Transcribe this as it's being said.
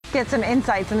get some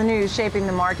insights on the news shaping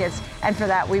the markets. And for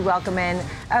that, we welcome in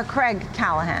Craig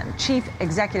Callahan, Chief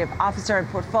Executive Officer and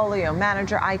Portfolio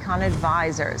Manager, Icahn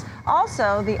Advisors,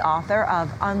 also the author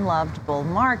of Unloved Bull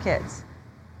Markets.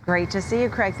 Great to see you,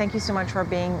 Craig. Thank you so much for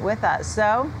being with us.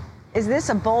 So, is this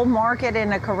a bull market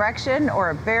in a correction or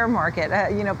a bear market?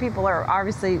 People are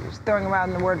obviously throwing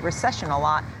around the word recession a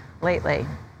lot lately.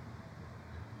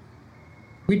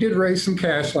 We did raise some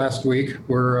cash last week.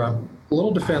 We're a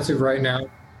little defensive right now,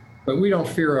 but we don't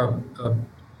fear a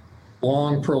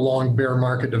long, prolonged bear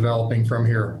market developing from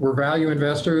here. We're value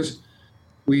investors.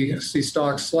 We see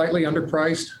stocks slightly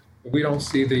underpriced. We don't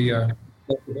see the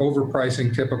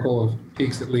overpricing typical of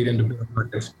peaks that lead into bear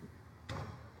markets.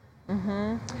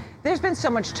 There's been so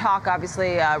much talk,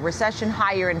 obviously, recession,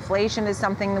 higher inflation is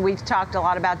something that we've talked a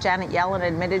lot about. Janet Yellen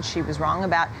admitted she was wrong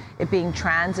about it being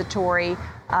transitory.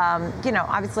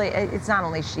 Obviously, it's not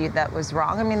only she that was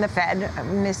wrong. I mean, the Fed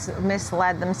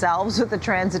misled themselves with the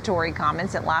transitory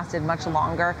comments. It lasted much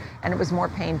longer, and it was more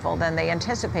painful than they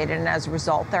anticipated. And as a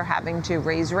result, they're having to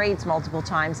raise rates multiple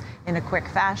times in a quick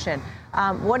fashion.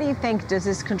 What do you think? Does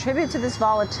this contribute to this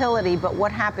volatility? But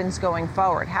what happens going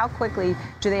forward? How quickly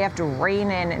do they have to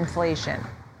rein in inflation?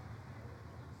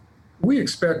 We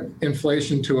expect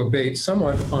inflation to abate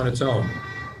somewhat on its own.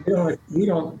 We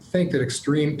don't think that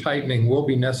extreme tightening will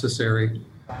be necessary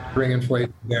to bring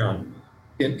inflation down.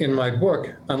 In my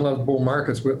book, Unloved Bull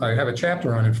Markets, I have a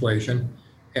chapter on inflation.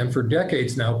 And for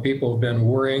decades now, people have been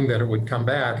worrying that it would come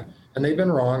back, and they've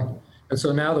been wrong. And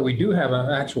so now that we do have an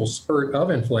actual spurt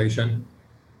of inflation,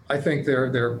 I think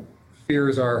their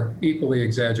fears are equally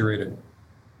exaggerated.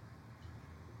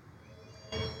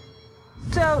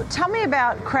 So tell me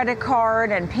about credit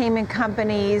card and payment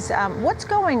companies. What's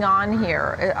going on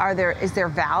here? Is there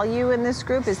value in this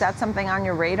group? Is that something on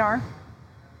your radar?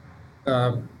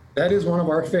 That is one of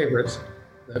our favorites,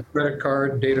 the credit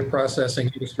card data processing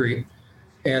industry.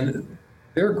 And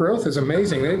their growth is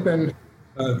amazing. They've been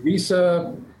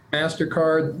Visa,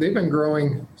 MasterCard, they've been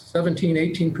growing 17,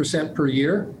 18% per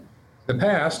year in the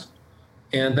past,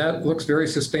 and that looks very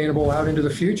sustainable out into the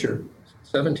future.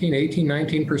 17, 18,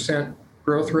 19%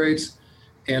 growth rates,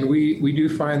 and we do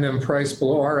find them priced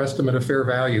below our estimate of fair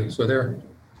value. So they're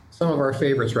some of our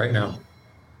favorites right now.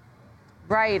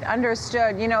 Right,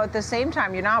 understood. At the same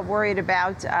time, you're not worried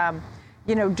about,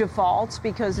 defaults,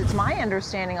 because it's my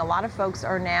understanding a lot of folks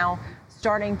are now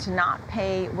starting to not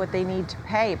pay what they need to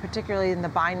pay, particularly in the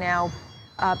buy now,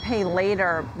 pay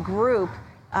later group,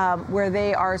 where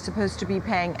they are supposed to be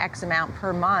paying X amount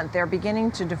per month. They're beginning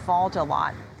to default a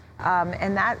lot.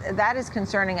 And that is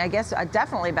concerning, I guess,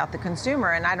 definitely about the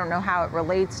consumer, and I don't know how it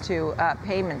relates to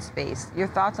payment space. Your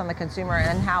thoughts on the consumer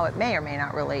and how it may or may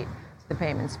not relate to the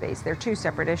payment space. They're two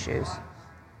separate issues.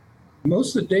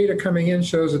 Most of the data coming in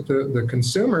shows that the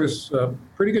consumer's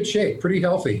pretty good shape, pretty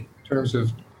healthy in terms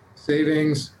of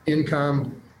savings,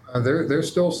 income. They're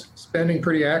still spending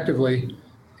pretty actively,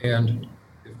 and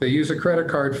if they use a credit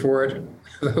card for it,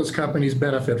 those companies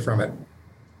benefit from it.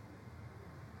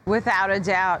 Without a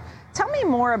doubt. Tell me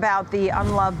more about the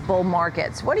unloved bull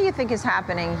markets. What do you think is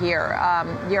happening here?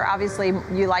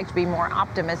 You like to be more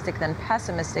optimistic than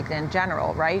pessimistic in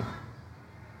general, right?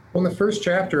 Well, in the first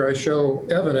chapter, I show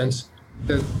evidence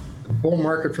that the bull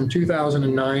market from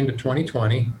 2009 to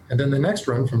 2020, and then the next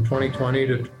run from 2020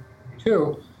 to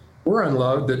 2022, were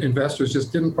unloved, that investors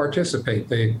just didn't participate.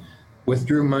 They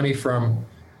withdrew money from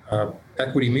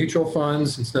equity mutual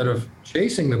funds. Instead of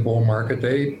chasing the bull market,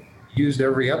 they used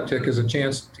every uptick as a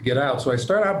chance to get out. So I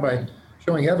start out by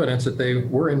showing evidence that they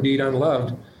were indeed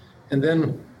unloved. And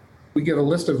then we give a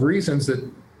list of reasons that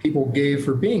people gave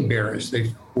for being bearish.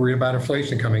 They worried about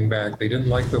inflation coming back. They didn't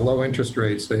like the low interest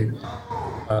rates. They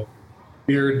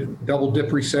feared double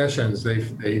dip recessions.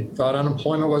 They thought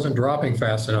unemployment wasn't dropping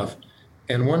fast enough.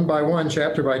 And one by one,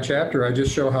 chapter by chapter, I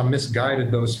just show how misguided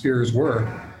those fears were,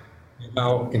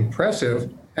 how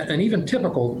impressive and even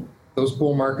typical those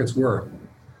bull markets were.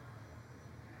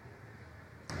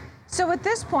 So at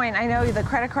this point, I know the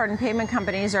credit card and payment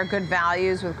companies are good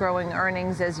values with growing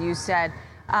earnings, as you said.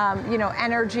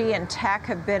 Energy and tech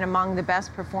have been among the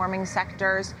best performing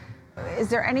sectors. Is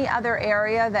there any other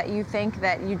area that you think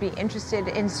that you'd be interested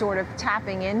in sort of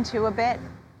tapping into a bit,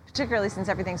 particularly since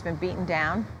everything's been beaten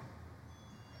down?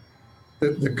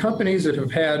 The companies that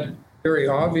have had very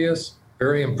obvious,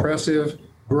 very impressive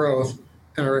growth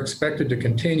and are expected to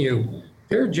continue,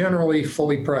 they're generally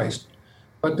fully priced.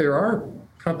 But there are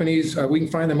companies, we can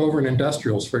find them over in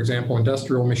industrials, for example,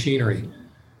 industrial machinery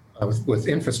with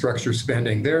infrastructure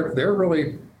spending. They're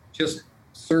really just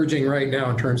surging right now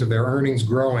in terms of their earnings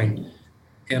growing.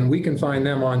 and we can find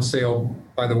them on sale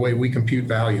by the way we compute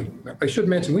value. I should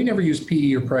mention, we never use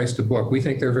PE or price to book. We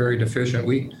think they're very deficient.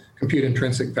 We compute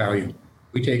intrinsic value.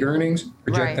 We take earnings,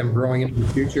 project Right. them growing into the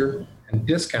future, and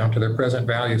discount to their present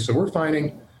value. So we're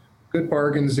finding good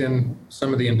bargains in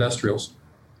some of the industrials.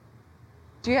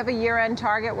 Do you have a year-end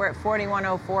target? We're at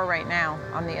 4104 right now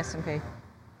on the S&P.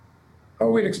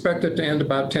 Oh, we'd expect it to end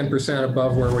about 10%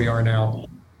 above where we are now.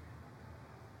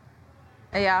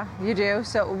 Yeah, you do.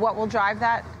 So what will drive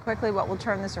that quickly? What will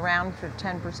turn this around for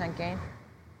 10% gain?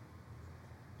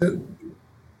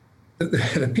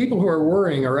 The people who are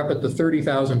worrying are up at the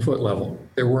 30,000 foot level.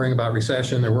 They're worrying about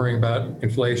recession. They're worrying about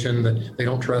inflation. That they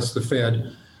don't trust the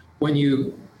Fed. When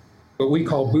you, what we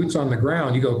call boots on the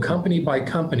ground, you go company by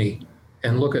company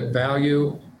and look at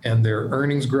value and their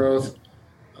earnings growth.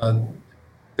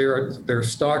 There are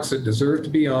stocks that deserve to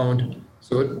be owned.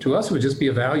 So to us, it would just be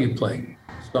a value play.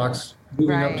 Stocks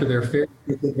moving up to their fair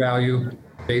value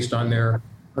based on their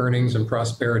earnings and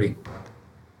prosperity.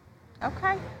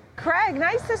 Okay. Craig,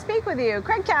 nice to speak with you.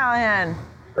 Craig Callahan,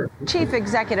 Chief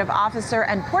Executive Officer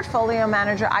and Portfolio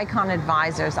Manager, Icon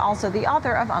Advisors, also the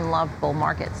author of Unloved Bull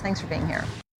Markets. Thanks for being here.